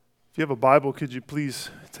If you have a Bible, could you please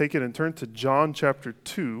take it and turn to John chapter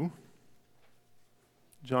 2.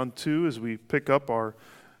 John 2, as we pick up our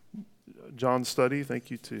John study. Thank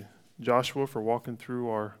you to Joshua for walking through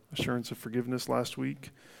our assurance of forgiveness last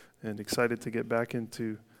week, and excited to get back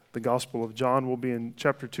into the Gospel of John. We'll be in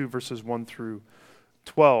chapter 2, verses 1 through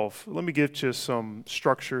 12. Let me give you some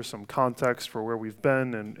structure, some context for where we've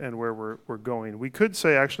been and where we're going. We could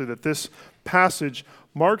say actually that this passage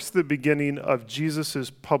marks the beginning of Jesus'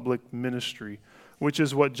 public ministry, which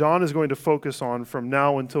is what John is going to focus on from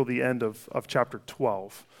now until the end of chapter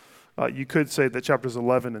 12. You could say that chapters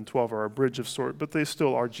 11 and 12 are a bridge of sort, but they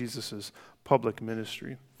still are Jesus' public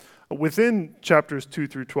ministry. Within chapters 2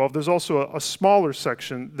 through 12, there's also a smaller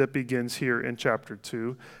section that begins here in chapter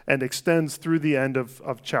 2 and extends through the end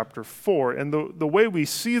of chapter 4. And the way we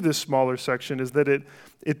see this smaller section is that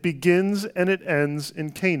it begins and it ends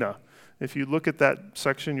in Cana. If you look at that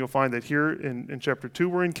section, you'll find that here in chapter 2,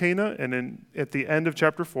 we're in Cana, and at the end of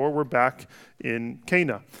chapter 4, we're back in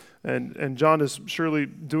Cana. And John is surely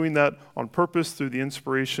doing that on purpose through the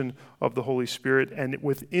inspiration of the Holy Spirit. And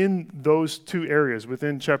within those two areas,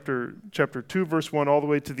 within chapter 2, verse 1, all the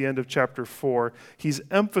way to the end of chapter 4, he's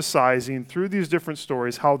emphasizing through these different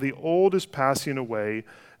stories how the old is passing away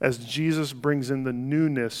as Jesus brings in the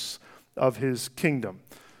newness of his kingdom.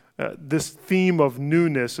 This theme of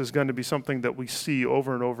newness is going to be something that we see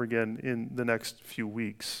over and over again in the next few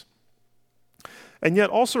weeks. And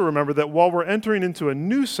yet also remember that while we're entering into a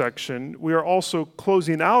new section, we are also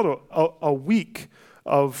closing out a week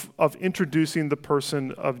of introducing the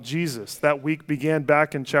person of Jesus. That week began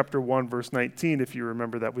back in chapter 1, verse 19, if you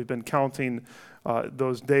remember that. We've been counting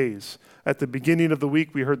those days. At the beginning of the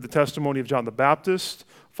week, we heard the testimony of John the Baptist,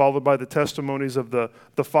 followed by the testimonies of the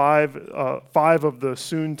five of the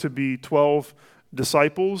soon-to-be 12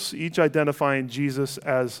 disciples, each identifying Jesus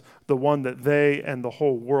as the one that they and the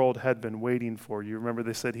whole world had been waiting for. You remember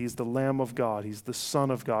they said he's the Lamb of God, he's the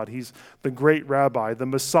Son of God, he's the great Rabbi, the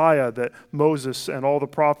Messiah that Moses and all the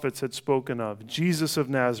prophets had spoken of, Jesus of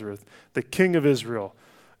Nazareth, the King of Israel,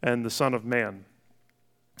 and the Son of Man.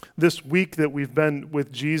 This week that we've been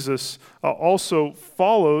with Jesus also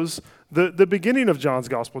follows the beginning of John's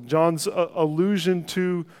gospel, John's allusion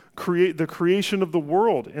to the creation of the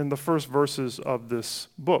world in the first verses of this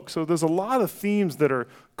book. So there's a lot of themes that are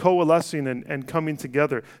coalescing and coming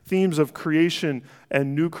together, themes of creation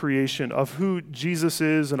and new creation, of who Jesus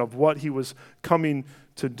is and of what he was coming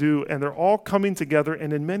to do. And they're all coming together,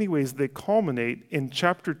 and in many ways they culminate in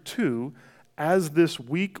chapter 2 as this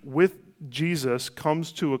week with Jesus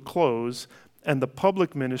comes to a close and the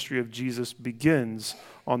public ministry of Jesus begins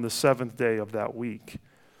on the seventh day of that week.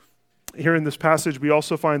 Here in this passage, we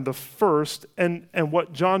also find the first, and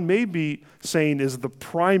what John may be saying is the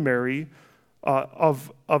primary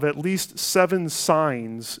of at least 7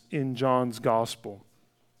 signs in John's gospel.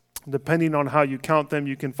 Depending on how you count them,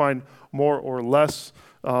 you can find more or less,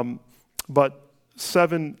 but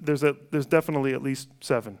 7, there's definitely at least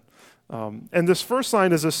 7. And this first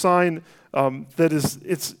sign is a sign that is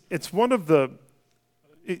it's one of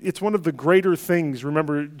the greater things.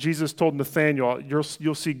 Remember, Jesus told Nathanael,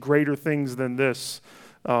 "You'll see greater things than this,"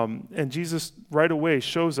 and Jesus right away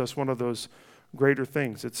shows us one of those greater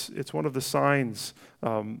things. It's one of the signs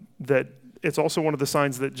that it's also one of the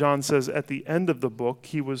signs that John says at the end of the book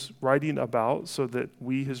he was writing about, so that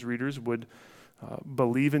we, his readers, would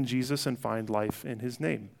believe in Jesus and find life in his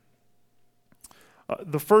name.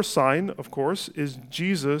 The first sign, of course, is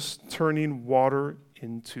Jesus turning water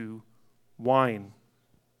into wine.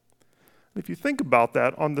 If you think about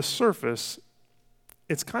that, on the surface,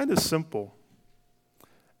 it's kind of simple.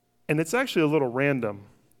 And it's actually a little random.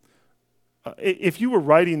 If you were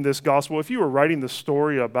writing this gospel, if you were writing the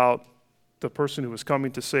story about the person who was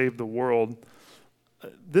coming to save the world,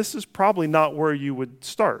 this is probably not where you would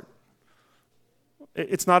start.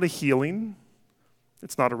 It's not a healing.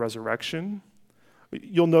 It's not a resurrection.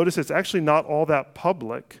 You'll notice it's actually not all that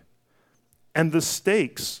public. And the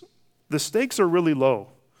stakes are really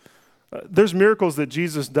low. There's miracles that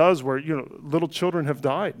Jesus does where, little children have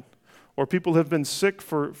died or people have been sick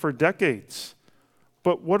for decades.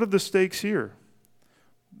 But what are the stakes here?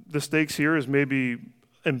 The stakes here is maybe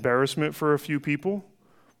embarrassment for a few people,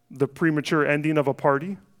 the premature ending of a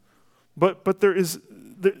party. But there's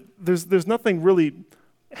nothing really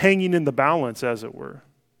hanging in the balance, as it were.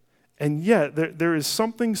 And yet, there is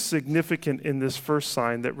something significant in this first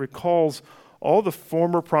sign that recalls all the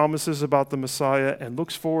former promises about the Messiah and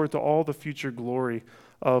looks forward to all the future glory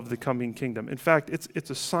of the coming kingdom. In fact, it's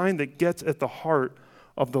a sign that gets at the heart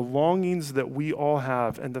of the longings that we all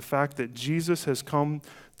have and the fact that Jesus has come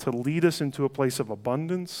to lead us into a place of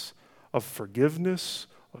abundance, of forgiveness,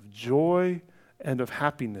 of joy and of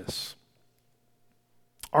happiness.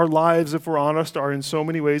 Our lives, if we're honest, are in so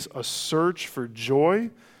many ways a search for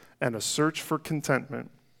joy and a search for contentment.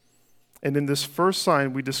 And in this first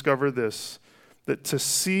sign, we discover this, that to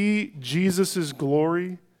see Jesus'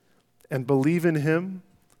 glory and believe in him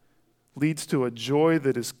leads to a joy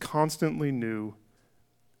that is constantly new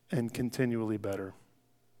and continually better.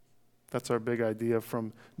 That's our big idea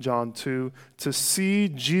from John 2. To see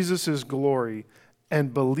Jesus' glory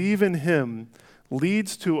and believe in him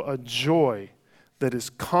leads to a joy that is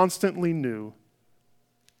constantly new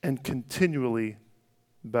and continually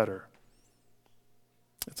better.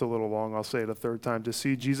 It's a little long, I'll say it a third time. To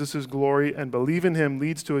see Jesus' glory and believe in him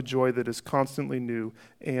leads to a joy that is constantly new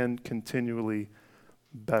and continually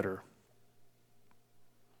better.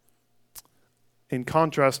 In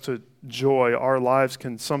contrast to joy, our lives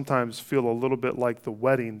can sometimes feel a little bit like the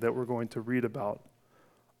wedding that we're going to read about,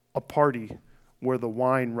 a party where the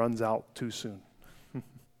wine runs out too soon.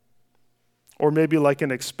 Or maybe like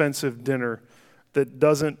an expensive dinner that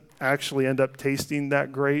doesn't actually end up tasting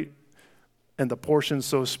that great, and the portion's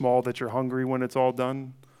so small that you're hungry when it's all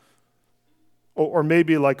done. Or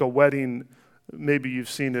maybe like a wedding, maybe you've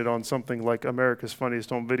seen it on something like America's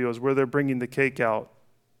Funniest Home Videos, where they're bringing the cake out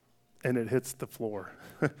and it hits the floor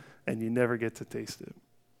and you never get to taste it.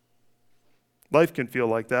 Life can feel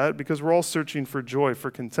like that because we're all searching for joy,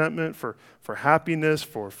 for contentment, for happiness,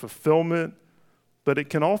 for fulfillment. But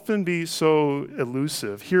it can often be so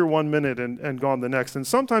elusive, here 1 minute and gone the next. And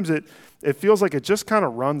sometimes it feels like it just kind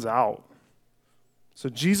of runs out. So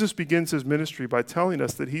Jesus begins his ministry by telling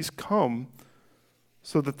us that he's come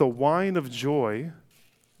so that the wine of joy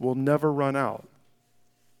will never run out,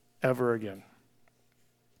 ever again.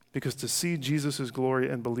 Because to see Jesus' glory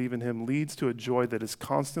and believe in him leads to a joy that is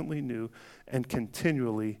constantly new and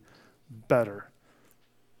continually better.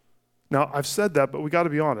 Now, I've said that, but we got to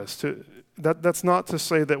be honest. That's not to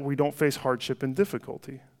say that we don't face hardship and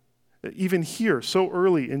difficulty. Even here, so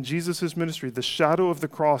early in Jesus' ministry, the shadow of the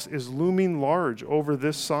cross is looming large over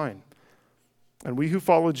this sign. And we who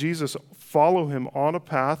follow Jesus follow him on a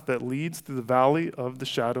path that leads to the valley of the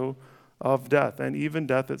shadow of death, and even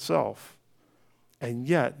death itself. And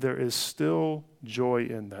yet, there is still joy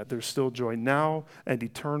in that. There's still joy now and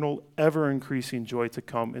eternal, ever-increasing joy to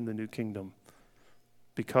come in the new kingdom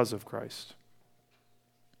because of Christ.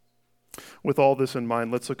 With all this in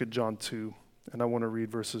mind, let's look at John 2, and I want to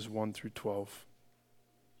read verses 1 through 12.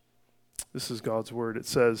 This is God's word. It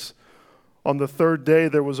says, "On the third day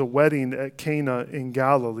there was a wedding at Cana in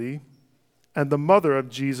Galilee, and the mother of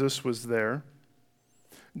Jesus was there.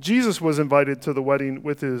 Jesus was invited to the wedding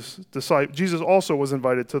with his disciples. Jesus also was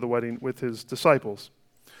invited to the wedding with his disciples.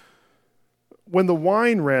 When the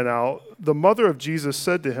wine ran out, the mother of Jesus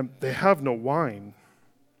said to him, 'They have no wine.'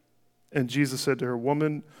 And Jesus said to her,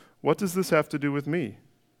 'Woman, what does this have to do with me?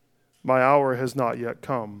 My hour has not yet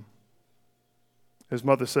come.' His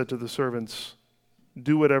mother said to the servants,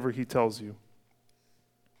 'Do whatever he tells you.'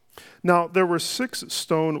 Now there were 6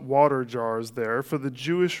 stone water jars there for the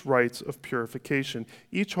Jewish rites of purification,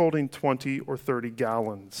 each holding 20 or 30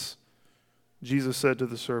 gallons. Jesus said to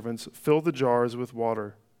the servants, 'Fill the jars with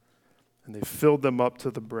water.' And they filled them up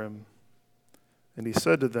to the brim. And he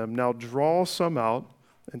said to them, 'Now draw some out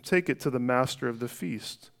and take it to the master of the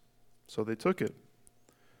feast.' So they took it.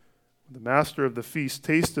 The master of the feast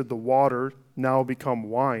tasted the water, now become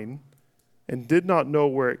wine, and did not know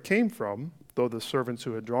where it came from, though the servants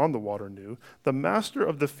who had drawn the water knew. The master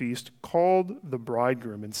of the feast called the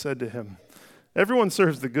bridegroom and said to him, 'Everyone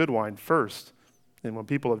serves the good wine first, and when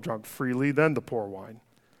people have drunk freely, then the poor wine.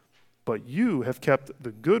 But you have kept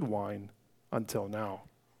the good wine until now.'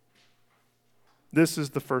 This is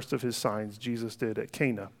the first of his signs Jesus did at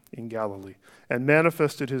Cana in Galilee, and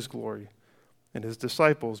manifested his glory, and his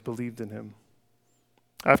disciples believed in him.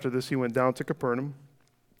 After this, he went down to Capernaum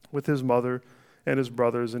with his mother and his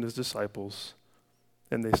brothers and his disciples,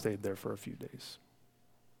 and they stayed there for a few days."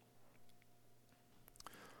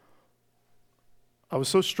 I was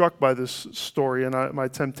so struck by this story, and my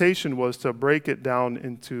temptation was to break it down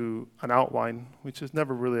into an outline, which is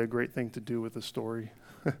never really a great thing to do with a story.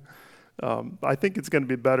 I think it's going to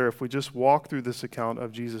be better if we just walk through this account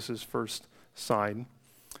of Jesus' first sign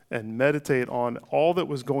and meditate on all that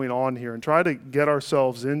was going on here and try to get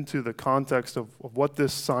ourselves into the context of what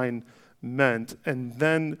this sign meant, and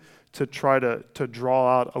then to try to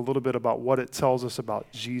draw out a little bit about what it tells us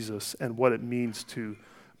about Jesus and what it means to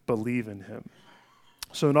believe in him.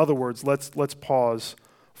 So in other words, let's pause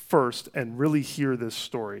first and really hear this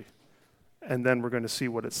story, and then we're going to see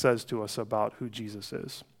what it says to us about who Jesus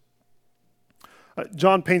is.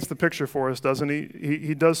 John paints the picture for us, doesn't he?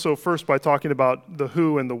 He does so first by talking about the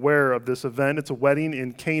who and the where of this event. It's a wedding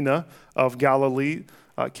in Cana of Galilee.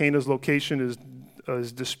 Cana's location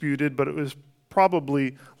is disputed, but it was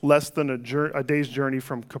probably less than a day's journey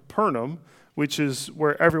from Capernaum, which is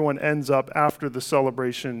where everyone ends up after the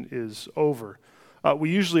celebration is over.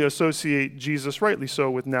 We usually associate Jesus, rightly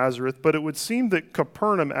so, with Nazareth, but it would seem that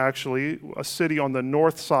Capernaum, actually, a city on the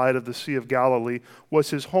north side of the Sea of Galilee, was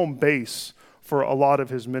his home base for a lot of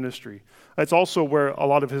his ministry. It's also where a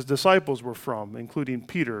lot of his disciples were from, including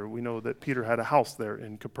Peter. We know that Peter had a house there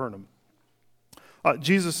in Capernaum.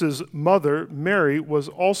 Jesus' mother, Mary, was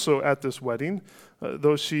also at this wedding,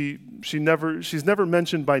 though she's never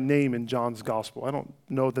mentioned by name in John's gospel. I don't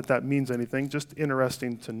know that means anything, just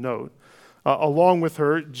interesting to note. Along with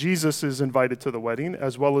her, Jesus is invited to the wedding,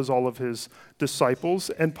 as well as all of his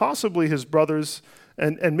disciples, and possibly his brothers,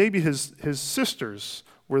 and maybe his sisters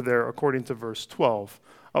were there, according to verse 12.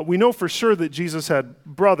 We know for sure that Jesus had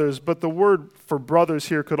brothers, but the word for brothers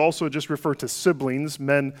here could also just refer to siblings,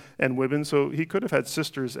 men and women, so he could have had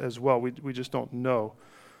sisters as well. We just don't know.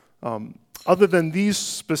 Other than these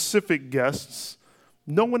specific guests,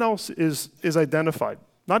 no one else is identified,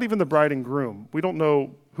 not even the bride and groom. We don't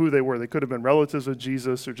know who they were. They could have been relatives of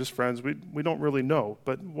Jesus or just friends. We don't really know,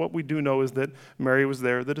 but what we do know is that Mary was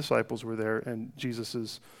there, the disciples were there, and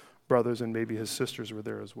Jesus' brothers and maybe his sisters were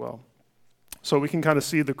there as well. So we can kind of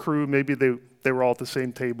see the crew. Maybe they were all at the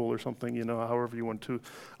same table or something, however you want to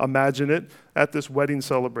imagine it, at this wedding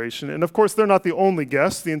celebration. And of course, they're not the only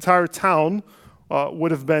guests. The entire town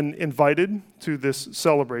would have been invited to this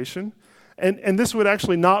celebration. And this would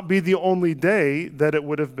actually not be the only day that it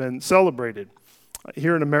would have been celebrated.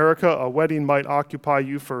 Here in America, a wedding might occupy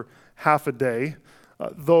you for half a day.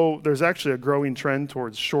 Though there's actually a growing trend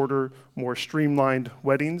towards shorter, more streamlined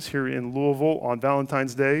weddings. Here in Louisville on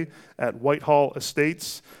Valentine's Day at Whitehall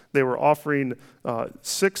Estates, they were offering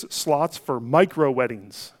 6 slots for micro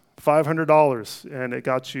weddings, $500, and it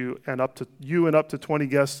got you and up to 20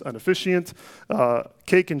 guests, an officiant,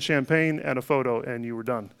 cake and champagne, and a photo, and you were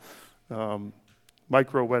done.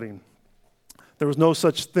 Micro wedding. There was no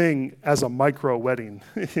such thing as a micro wedding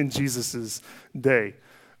in Jesus' day.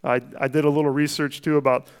 I did a little research, too,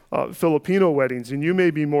 about Filipino weddings, and you may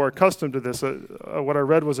be more accustomed to this. What I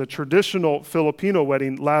read was a traditional Filipino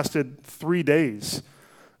wedding lasted 3 days.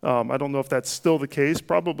 I don't know if that's still the case,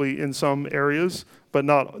 probably in some areas, but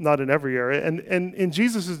not in every area. And in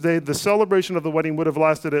Jesus' day, the celebration of the wedding would have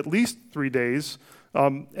lasted at least 3 days,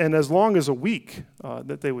 and as long as a week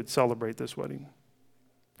that they would celebrate this wedding.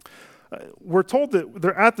 We're told that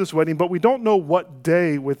they're at this wedding, but we don't know what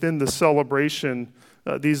day within the celebration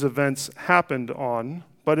these events happened on,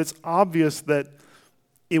 but it's obvious that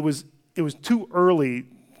it was too early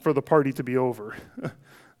for the party to be over.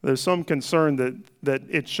 There's some concern that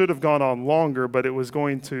it should have gone on longer, but it was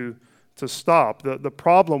going to stop. The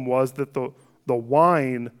problem was that the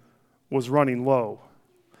wine was running low.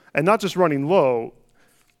 And not just running low,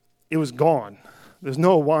 it was gone. There's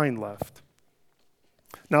no wine left.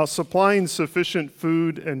 Now, supplying sufficient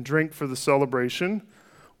food and drink for the celebration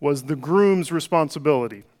was the groom's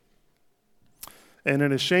responsibility. And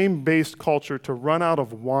in a shame-based culture, to run out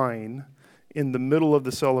of wine in the middle of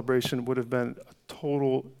the celebration would have been a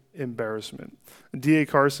total embarrassment. D.A.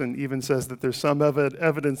 Carson even says that there's some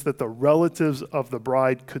evidence that the relatives of the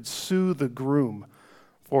bride could sue the groom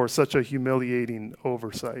for such a humiliating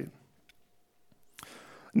oversight.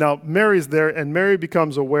 Now, Mary's there, and Mary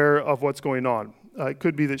becomes aware of what's going on. It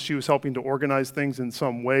could be that she was helping to organize things in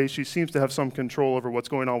some way. She seems to have some control over what's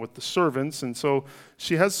going on with the servants, and so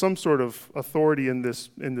she has some sort of authority in this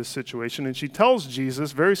situation. And she tells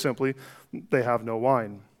Jesus, very simply, they have no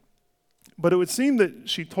wine. But it would seem that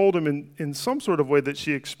she told him in some sort of way that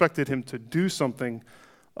she expected him to do something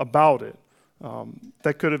about it.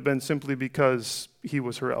 That could have been simply because he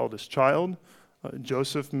was her eldest child.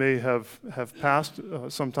 Joseph may have passed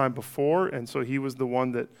sometime before, and so he was the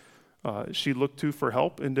one that she looked to for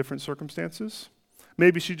help in different circumstances.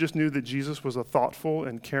 Maybe she just knew that Jesus was a thoughtful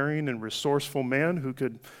and caring and resourceful man who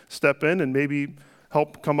could step in and maybe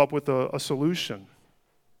help come up with a solution.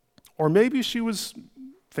 Or maybe she was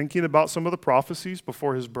thinking about some of the prophecies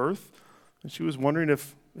before his birth, and she was wondering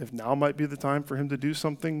if now might be the time for him to do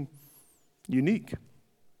something unique.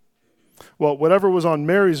 Well, whatever was on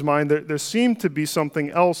Mary's mind, there seemed to be something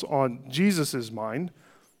else on Jesus' mind.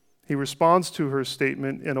 He responds to her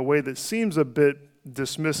statement in a way that seems a bit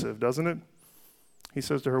dismissive, doesn't it? He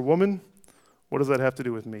says to her, "Woman, what does that have to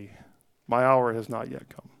do with me? My hour has not yet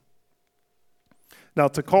come." Now,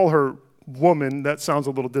 to call her woman, that sounds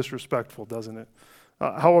a little disrespectful, doesn't it?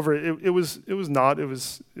 However, it was not. It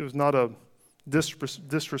was not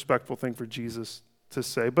disrespectful thing for Jesus to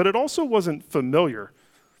say, but it also wasn't familiar.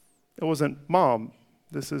 It wasn't, Mom,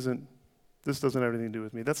 this doesn't have anything to do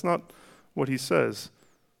with me. That's not what he says.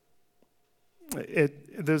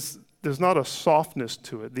 There's not a softness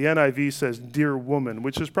to it. The NIV says, dear woman,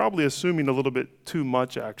 which is probably assuming a little bit too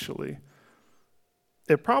much, actually.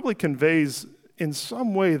 It probably conveys in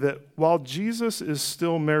some way that while Jesus is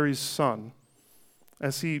still Mary's son,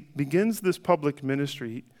 as he begins this public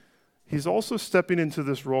ministry, he's also stepping into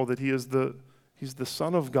this role that he's the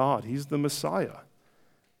Son of God. He's the Messiah.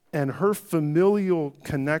 And her familial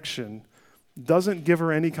connection doesn't give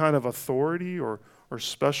her any kind of authority or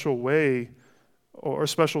special way or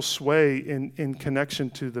special sway in connection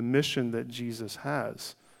to the mission that Jesus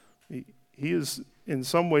has. He is in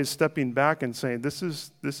some ways stepping back and saying, this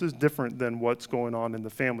is different than what's going on in the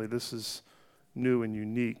family. This is new and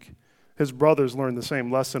unique. His brothers learn the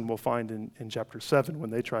same lesson we'll find in chapter 7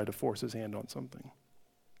 when they try to force his hand on something.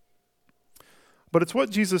 But it's what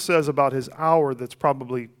Jesus says about his hour that's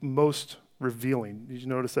probably most revealing. Did you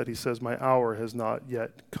notice that he says, my hour has not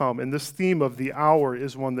yet come? And this theme of the hour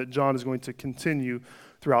is one that John is going to continue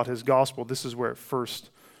throughout his gospel. This is where it first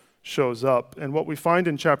shows up. And what we find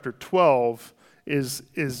in chapter 12 is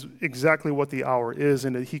exactly what the hour is,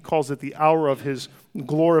 and he calls it the hour of his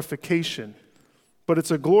glorification. But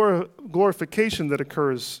it's a glorification that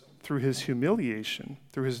occurs through his humiliation,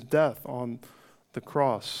 through his death on the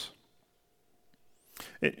cross.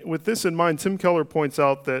 With this in mind, Tim Keller points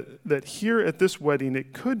out that here at this wedding,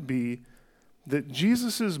 it could be that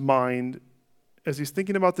Jesus' mind, as he's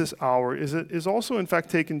thinking about this hour, is also in fact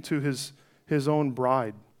taken to his own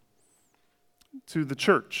bride, to the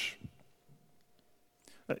church.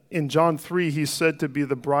 In John 3, he's said to be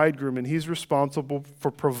the bridegroom, and he's responsible for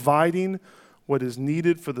providing what is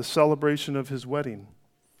needed for the celebration of his wedding.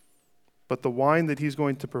 But the wine that he's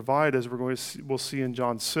going to provide, as we'll see in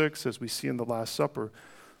John 6, as we see in the Last Supper,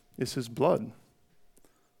 is his blood.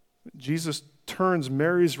 Jesus turns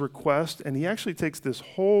Mary's request, and he actually takes this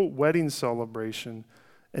whole wedding celebration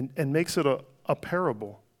and makes it a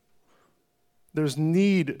parable. There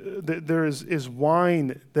is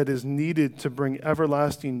wine that is needed to bring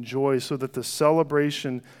everlasting joy so that the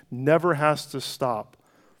celebration never has to stop.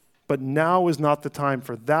 But now is not the time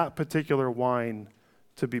for that particular wine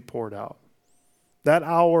to be poured out. That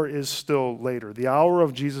hour is still later. The hour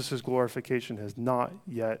of Jesus' glorification has not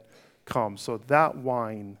yet come. So that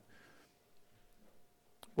wine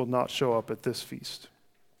will not show up at this feast.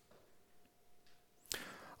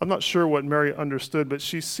 I'm not sure what Mary understood, but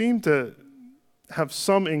she seemed to have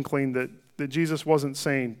some inkling that Jesus wasn't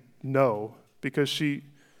saying no, because she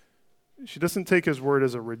doesn't take his word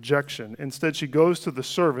as a rejection. Instead, she goes to the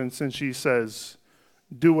servants and she says,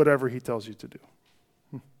 do whatever he tells you to do.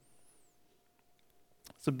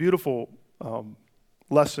 It's a beautiful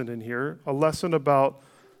lesson in here, a lesson about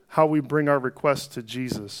how we bring our requests to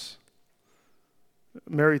Jesus.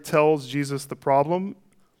 Mary tells Jesus the problem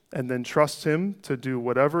and then trusts him to do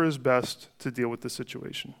whatever is best to deal with the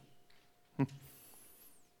situation.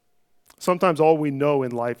 Sometimes all we know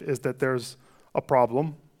in life is that there's a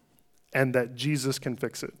problem and that Jesus can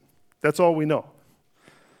fix it. That's all we know.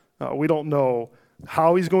 We don't know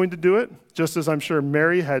how he's going to do it, just as I'm sure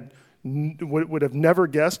Mary would have never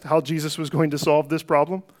guessed how Jesus was going to solve this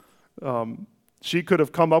problem. She could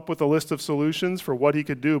have come up with a list of solutions for what he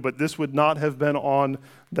could do, but this would not have been on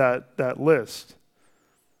that list.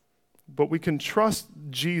 But we can trust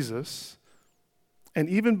Jesus and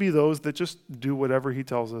even be those that just do whatever he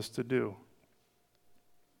tells us to do.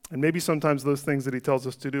 And maybe sometimes those things that he tells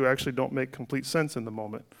us to do actually don't make complete sense in the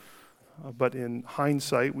moment. But in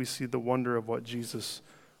hindsight, we see the wonder of what Jesus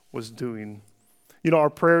was doing. You know, our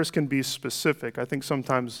prayers can be specific. I think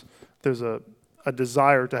sometimes there's a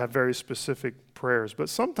desire to have very specific prayers. But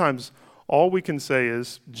sometimes all we can say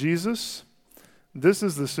is, Jesus, this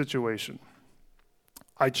is the situation.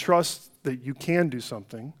 I trust that you can do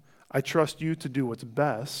something. I trust you to do what's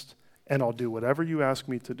best, and I'll do whatever you ask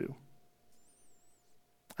me to do.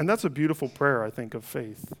 And that's a beautiful prayer, I think, of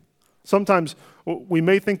faith. Sometimes we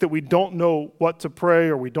may think that we don't know what to pray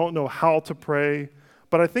or we don't know how to pray,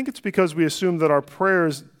 but I think it's because we assume that our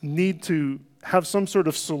prayers need to have some sort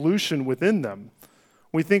of solution within them.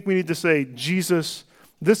 We think we need to say, Jesus,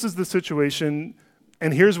 this is the situation,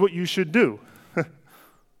 and here's what you should do.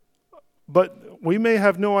 But we may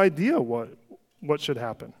have no idea what should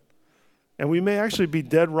happen. And we may actually be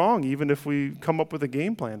dead wrong even if we come up with a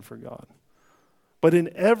game plan for God. But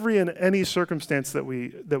in every and any circumstance that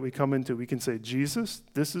we come into, we can say, Jesus,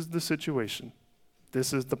 this is the situation.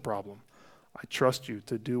 This is the problem. I trust you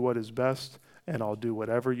to do what is best, and I'll do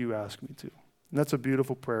whatever you ask me to. And that's a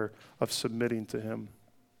beautiful prayer of submitting to him.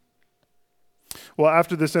 Well,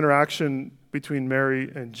 after this interaction between Mary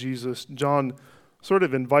and Jesus, John sort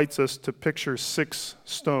of invites us to picture 6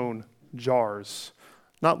 stone jars.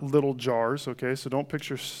 Not little jars, okay? So don't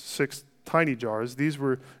picture 6 tiny jars. These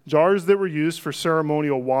were jars that were used for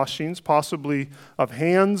ceremonial washings, possibly of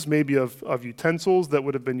hands, maybe of utensils that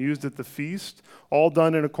would have been used at the feast, all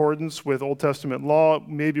done in accordance with Old Testament law,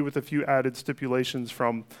 maybe with a few added stipulations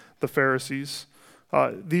from the Pharisees.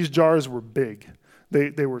 These jars were big.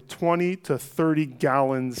 They were 20 to 30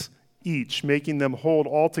 gallons each, making them hold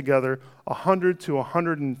altogether 100 to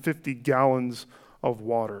 150 gallons of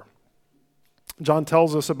water. John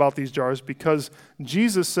tells us about these jars because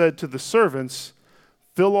Jesus said to the servants,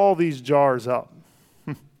 fill all these jars up.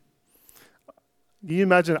 Can you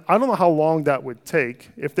imagine? I don't know how long that would take.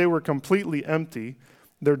 If they were completely empty,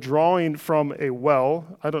 they're drawing from a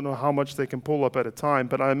well. I don't know how much they can pull up at a time,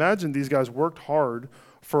 but I imagine these guys worked hard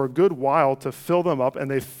for a good while to fill them up, and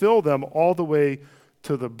they fill them all the way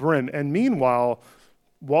to the brim. And meanwhile,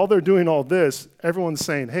 while they're doing all this, everyone's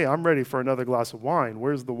saying, hey, I'm ready for another glass of wine.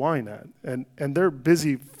 Where's the wine at? And they're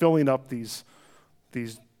busy filling up these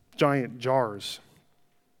giant jars.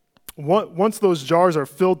 Once those jars are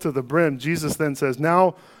filled to the brim, Jesus then says,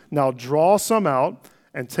 now draw some out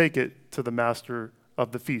and take it to the master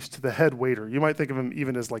of the feast, to the head waiter. You might think of him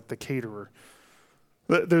even as like the caterer.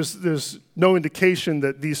 There's no indication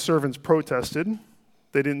that these servants protested.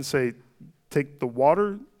 They didn't say, take the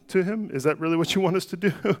water to him. Is that really what you want us to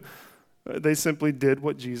do? They simply did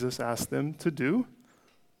what Jesus asked them to do.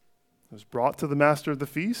 It was brought to the master of the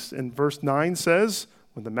feast. And verse 9 says,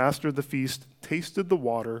 when the master of the feast tasted the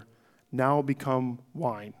water, now become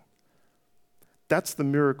wine. That's the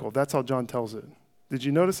miracle. That's how John tells it. Did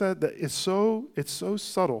you notice that? That it's so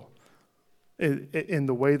subtle in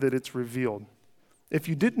the way that it's revealed. If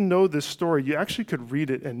you didn't know this story, you actually could read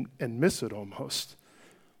it and miss it almost.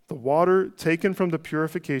 The water taken from the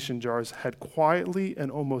purification jars had quietly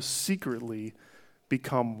and almost secretly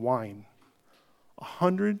become wine.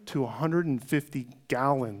 100 to 150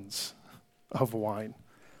 gallons of wine.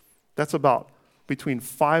 That's about between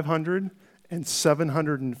 500 and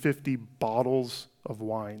 750 bottles of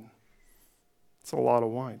wine. It's a lot of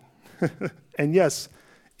wine. And yes,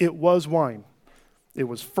 it was wine. It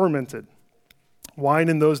was fermented. Wine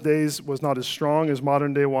in those days was not as strong as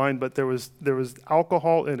modern day wine, but there was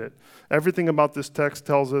alcohol in it. Everything about this text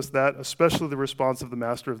tells us that, especially the response of the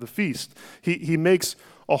master of the feast. He makes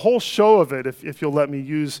a whole show of it, if you'll let me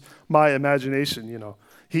use my imagination. You know,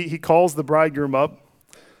 he calls the bridegroom up.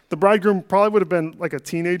 The bridegroom probably would have been like a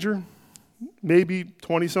teenager, maybe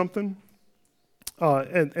 20-something.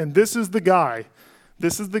 And this is the guy.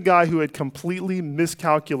 This is the guy who had completely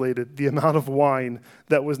miscalculated the amount of wine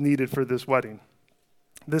that was needed for this wedding.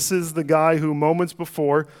 This is the guy who moments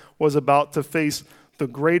before was about to face the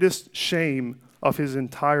greatest shame of his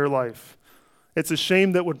entire life. It's a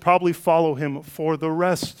shame that would probably follow him for the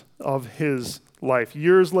rest of his life.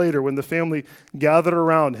 Years later, when the family gathered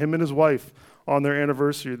around him and his wife on their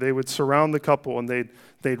anniversary, they would surround the couple and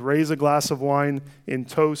they'd raise a glass of wine in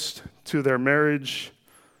toast to their marriage.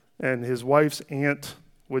 And his wife's aunt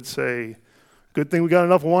would say, "Good thing we got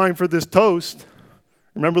enough wine for this toast."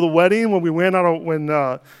 Remember the wedding when we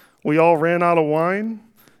all ran out of wine?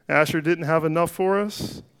 Asher didn't have enough for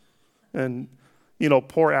us. And,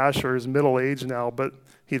 poor Asher is middle-aged now, but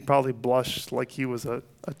he'd probably blush like he was a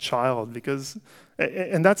child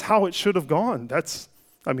and that's how it should have gone.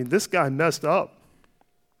 This guy messed up.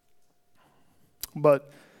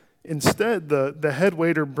 But instead, the head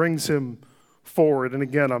waiter brings him forward. And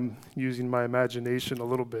again, I'm using my imagination a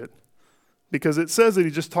little bit. Because it says that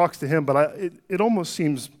he just talks to him, but it almost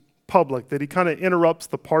seems public, that he kind of interrupts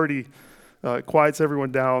the party, quiets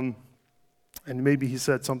everyone down, and maybe he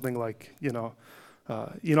said something like,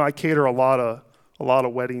 I cater a lot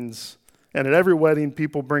of weddings, and at every wedding,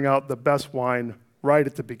 people bring out the best wine right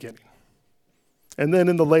at the beginning. And then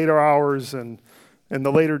in the later hours and in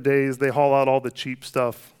the later days, they haul out all the cheap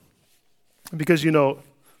stuff. Because,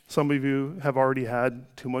 some of you have already had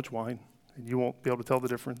too much wine, and you won't be able to tell the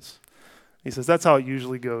difference. He says, that's how it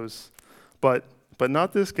usually goes. But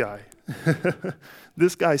not this guy.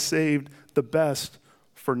 This guy saved the best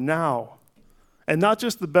for now. And not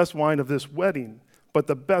just the best wine of this wedding, but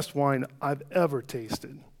the best wine I've ever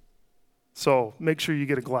tasted. So make sure you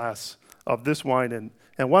get a glass of this wine. And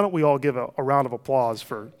why don't we all give a round of applause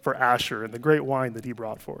for Asher and the great wine that he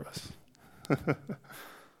brought for us.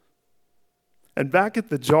 And back at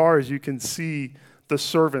the jars, you can see the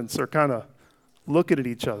servants are kind of looking at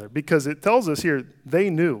each other, because it tells us here they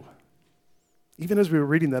knew. Even as we were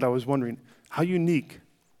reading that, I was wondering, how unique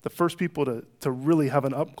The first people to really have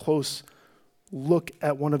an up-close look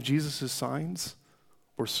at one of Jesus' signs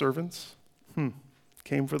were servants.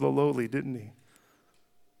 Came for the lowly, didn't he?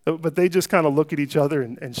 But they just kind of look at each other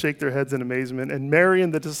and shake their heads in amazement. And Mary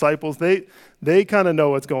and the disciples, they kind of know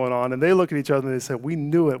what's going on. And they look at each other and they say, we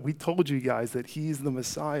knew it. We told you guys that he's the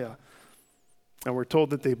Messiah. And we're told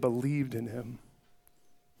that they believed in him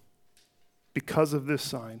because of this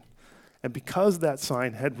sign. And because that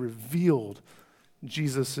sign had revealed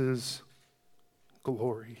Jesus'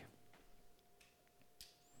 glory.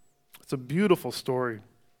 It's a beautiful story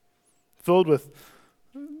filled with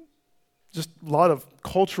just a lot of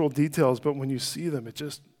cultural details, but when you see them, it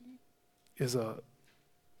just is an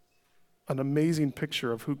amazing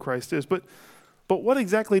picture of who Christ is. But what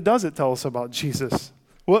exactly does it tell us about Jesus?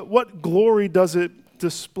 What glory does it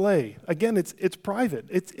display? Again, it's private.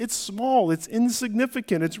 It's small. It's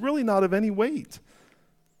insignificant. It's really not of any weight.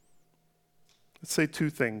 Let's say two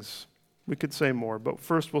things. We could say more, but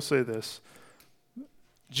first we'll say this.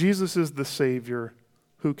 Jesus is the Savior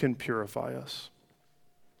who can purify us.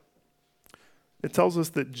 It tells us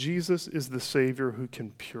that Jesus is the Savior who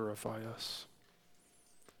can purify us.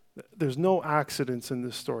 There's no accidents in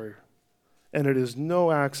this story. And it is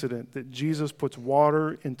no accident that Jesus puts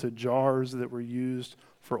water into jars that were used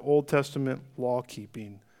for Old Testament law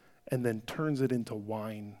keeping and then turns it into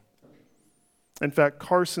wine. In fact,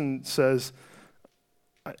 Carson says,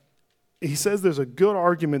 there's a good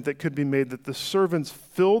argument that could be made that the servants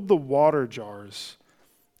filled the water jars,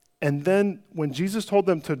 and then when Jesus told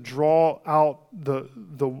them to draw out the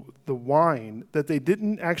wine, that they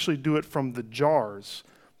didn't actually do it from the jars,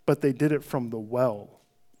 but they did it from the well.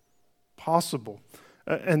 Possible.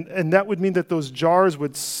 And that would mean that those jars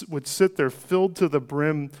would sit there filled to the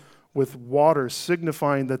brim with water,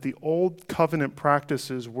 signifying that the old covenant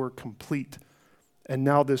practices were complete. And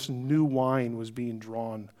now this new wine was being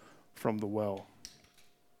drawn from the well.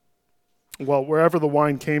 Well, wherever the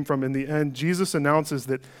wine came from, in the end, Jesus announces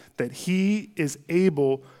that he is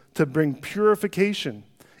able to bring purification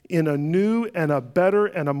in a new and a better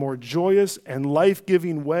and a more joyous and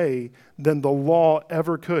life-giving way than the law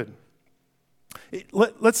ever could.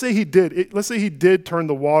 Let's say he did turn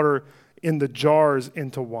the water in the jars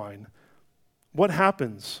into wine. What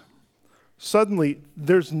happens? Suddenly,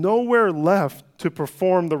 there's nowhere left to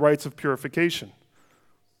perform the rites of purification.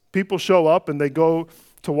 People show up and they go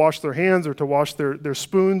to wash their hands or to wash their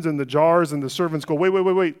spoons in the jars, and the servants go,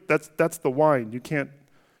 wait, that's the wine. You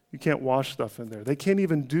can't wash stuff in there. They can't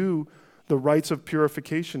even do the rites of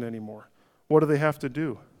purification anymore. What do they have to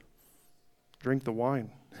do? Drink the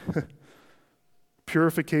wine.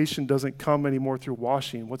 Purification doesn't come anymore through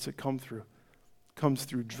washing. What's it come through? It comes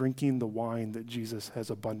through drinking the wine that Jesus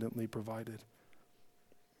has abundantly provided.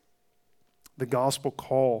 The gospel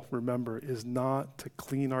call, remember, is not to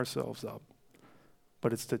clean ourselves up,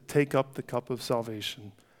 but it's to take up the cup of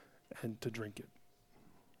salvation and to drink it.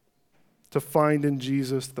 To find in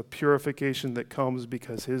Jesus the purification that comes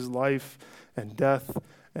because his life and death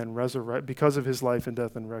and because of his life and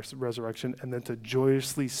death and resurrection, and then to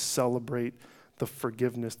joyously celebrate the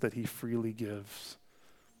forgiveness that he freely gives.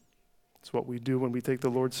 It's what we do when we take the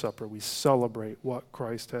Lord's Supper. We celebrate what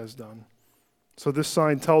Christ has done. So this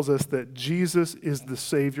sign tells us that Jesus is the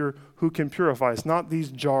Savior who can purify us, not these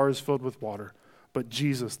jars filled with water, but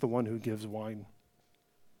Jesus, the one who gives wine.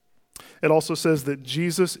 It also says that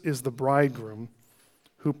Jesus is the bridegroom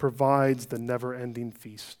who provides the never-ending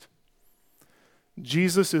feast.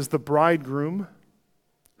 Jesus is the bridegroom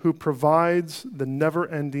who provides the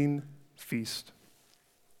never-ending feast.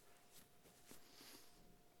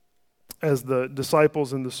 As the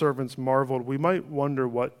disciples and the servants marveled, we might wonder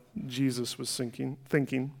what Jesus was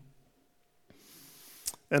thinking.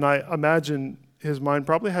 And I imagine his mind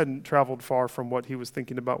probably hadn't traveled far from what he was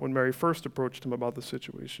thinking about when Mary first approached him about the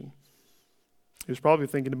situation. He was probably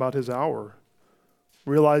thinking about his hour,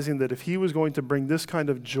 realizing that if he was going to bring this kind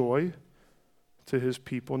of joy to his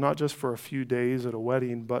people, not just for a few days at a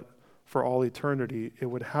wedding, but for all eternity, it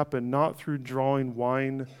would happen not through drawing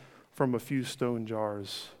wine from a few stone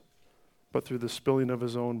jars, but through the spilling of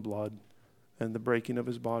his own blood and the breaking of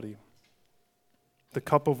his body. The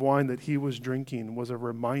cup of wine that he was drinking was a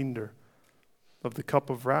reminder of the cup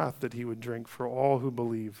of wrath that he would drink for all who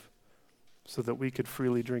believe, so that we could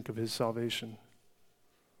freely drink of his salvation.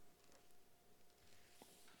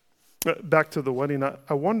 Back to the wedding,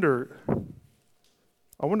 I wonder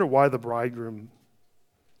why the bridegroom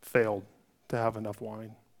failed to have enough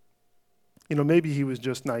wine. Maybe he was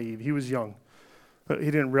just naive. He was young. He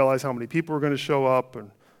didn't realize how many people were going to show up, and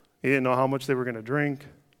he didn't know how much they were going to drink.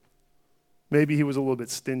 Maybe he was a little bit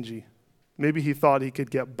stingy. Maybe he thought he could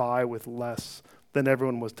get by with less than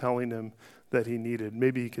everyone was telling him that he needed.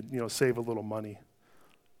 Maybe he could, save a little money.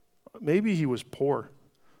 Maybe he was poor.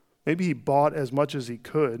 Maybe he bought as much as he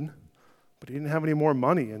could, but he didn't have any more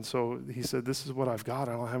money. And so he said, this is what I've got.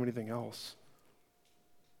 I don't have anything else.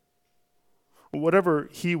 Whatever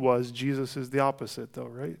he was, Jesus is the opposite though,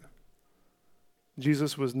 right?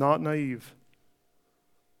 Jesus was not naive.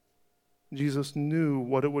 Jesus knew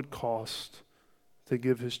what it would cost to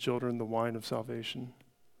give his children the wine of salvation.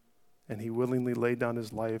 And he willingly laid down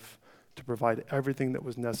his life to provide everything that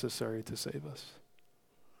was necessary to save us.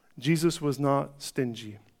 Jesus was not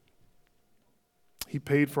stingy. He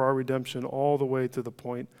paid for our redemption all the way to the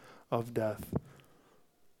point of death.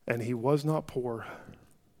 And he was not poor,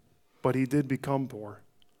 but he did become poor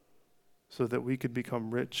so that we could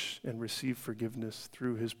become rich and receive forgiveness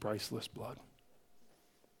through his priceless blood.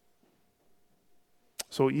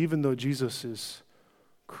 So even though Jesus is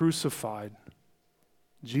crucified,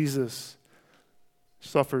 Jesus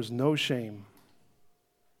suffers no shame.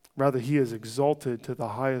 Rather, he is exalted to the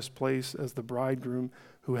highest place as the bridegroom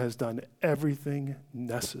who has done everything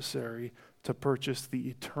necessary to purchase the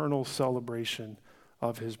eternal celebration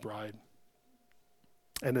of his bride.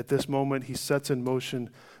 And at this moment, he sets in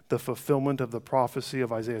motion the fulfillment of the prophecy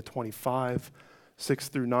of Isaiah 25, 6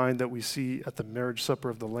 through 9 that we see at the marriage supper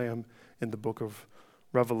of the Lamb in the book of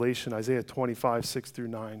Revelation, Isaiah 25, 6 through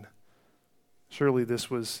 9. Surely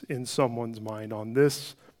this was in someone's mind. On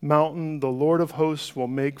this mountain, the Lord of hosts will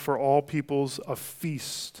make for all peoples a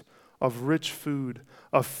feast of rich food,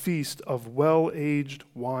 a feast of well-aged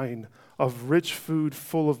wine, of rich food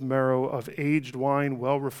full of marrow, of aged wine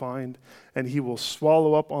well refined, and he will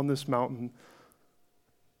swallow up on this mountain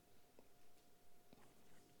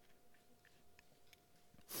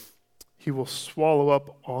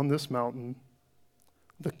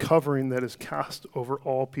the covering that is cast over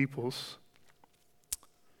all peoples,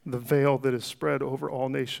 the veil that is spread over all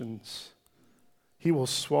nations. He will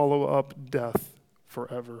swallow up death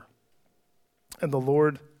forever. And the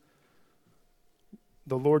Lord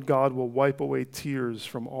God will wipe away tears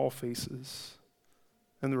from all faces,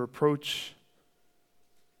 and the reproach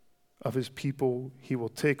of his people he will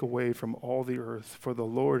take away from all the earth, for the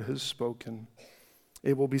Lord has spoken.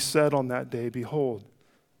 It will be said on that day, behold,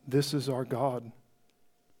 this is our God.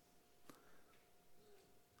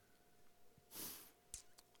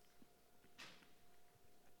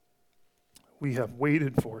 We have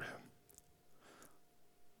waited for him.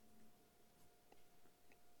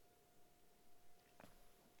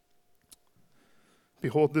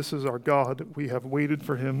 Behold, this is our God. We have waited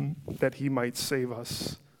for him that he might save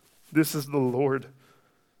us. This is the Lord.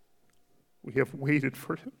 We have waited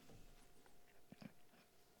for him.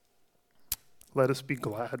 Let us be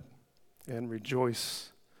glad and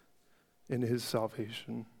rejoice in his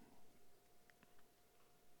salvation.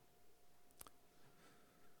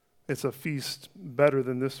 It's a feast better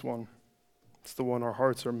than this one. It's the one our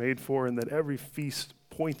hearts are made for and that every feast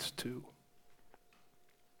points to.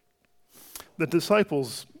 The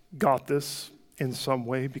disciples got this in some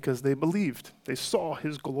way because they believed. They saw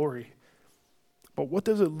his glory. But what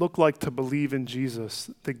does it look like to believe in Jesus,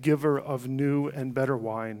 the giver of new and better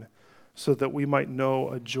wine, so that we might know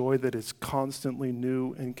a joy that is constantly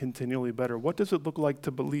new and continually better? What does it look like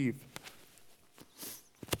to believe?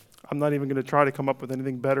 I'm not even going to try to come up with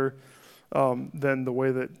anything better than the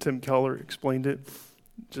way that Tim Keller explained it.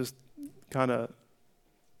 Just kind of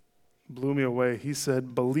blew me away. He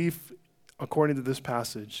said, belief, according to this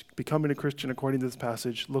passage, becoming a Christian according to this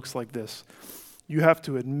passage, looks like this. You have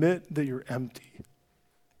to admit that you're empty.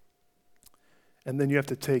 And then you have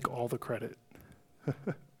to take all the credit.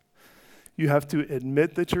 You have to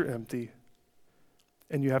admit that you're empty,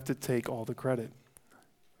 and you have to take all the credit.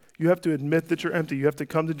 You have to admit that you're empty. You have to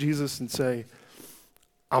come to Jesus and say,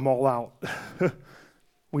 I'm all out.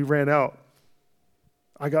 We ran out.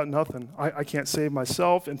 I got nothing. I can't save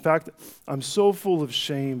myself. In fact, I'm so full of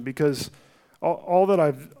shame because all that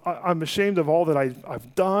I'm ashamed of all that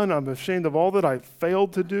I've done. I'm ashamed of all that I've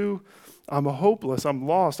failed to do. I'm hopeless. I'm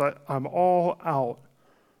lost. I'm all out.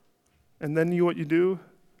 And then what you do?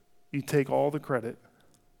 You take all the credit.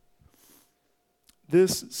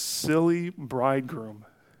 This silly bridegroom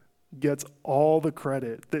gets all the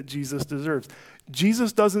credit that Jesus deserves.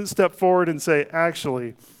 Jesus doesn't step forward and say,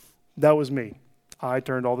 actually, that was me. I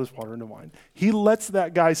turned all this water into wine. He lets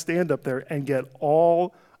that guy stand up there and get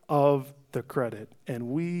all of the credit. And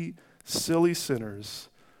we, silly sinners,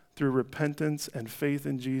 through repentance and faith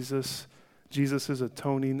in Jesus, Jesus'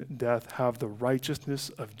 atoning death, have the righteousness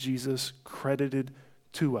of Jesus credited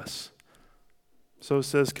to us. So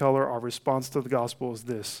says Keller, our response to the gospel is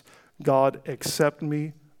this: God, accept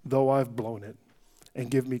me though I've blown it, and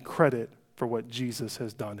give me credit for what Jesus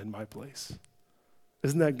has done in my place.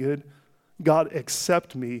 Isn't that good? God,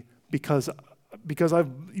 accept me because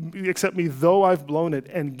accept me though I've blown it,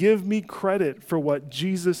 and give me credit for what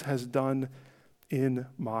Jesus has done in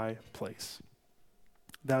my place.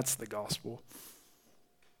 That's the gospel.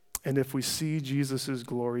 And if we see Jesus'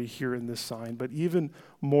 glory here in this sign, but even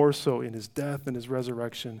more so in his death and his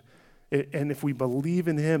resurrection, and if we believe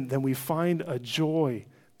in him, then we find a joy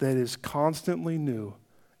that is constantly new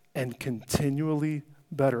and continually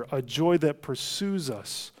better, a joy that pursues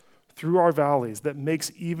us through our valleys, that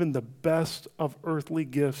makes even the best of earthly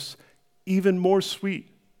gifts even more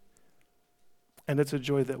sweet. And it's a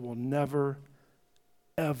joy that will never,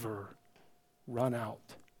 ever run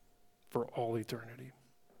out for all eternity.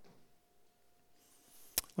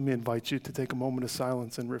 Let me invite you to take a moment of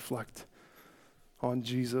silence and reflect on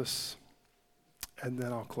Jesus, and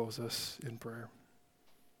then I'll close us in prayer.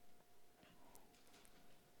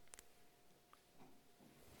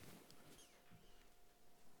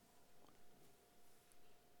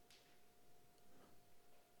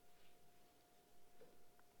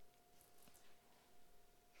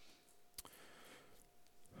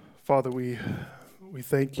 Father, we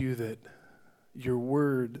thank you that your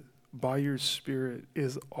word by your Spirit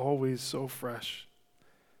is always so fresh.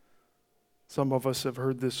 Some of us have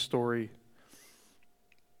heard this story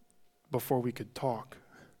before we could talk.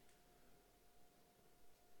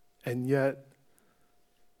 And yet,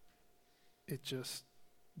 it just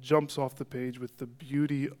jumps off the page with the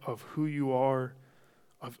beauty of who you are,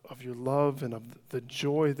 of your love, and of the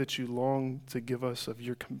joy that you long to give us, of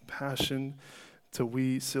your compassion to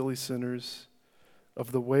we silly sinners,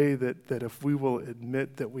 of the way that if we will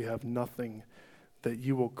admit that we have nothing, that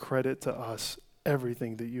you will credit to us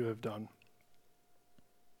everything that you have done.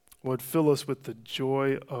 Lord, fill us with the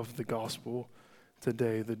joy of the gospel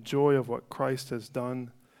today, the joy of what Christ has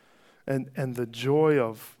done, and the joy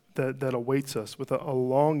of that awaits us with a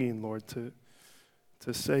longing, Lord,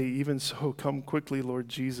 to say, even so, come quickly, Lord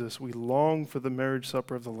Jesus. We long for the marriage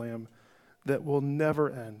supper of the Lamb that will never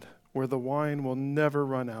end, where the wine will never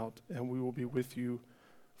run out, and we will be with you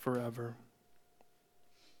forever.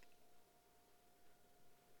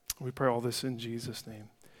 We pray all this in Jesus' name.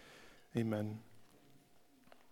 Amen.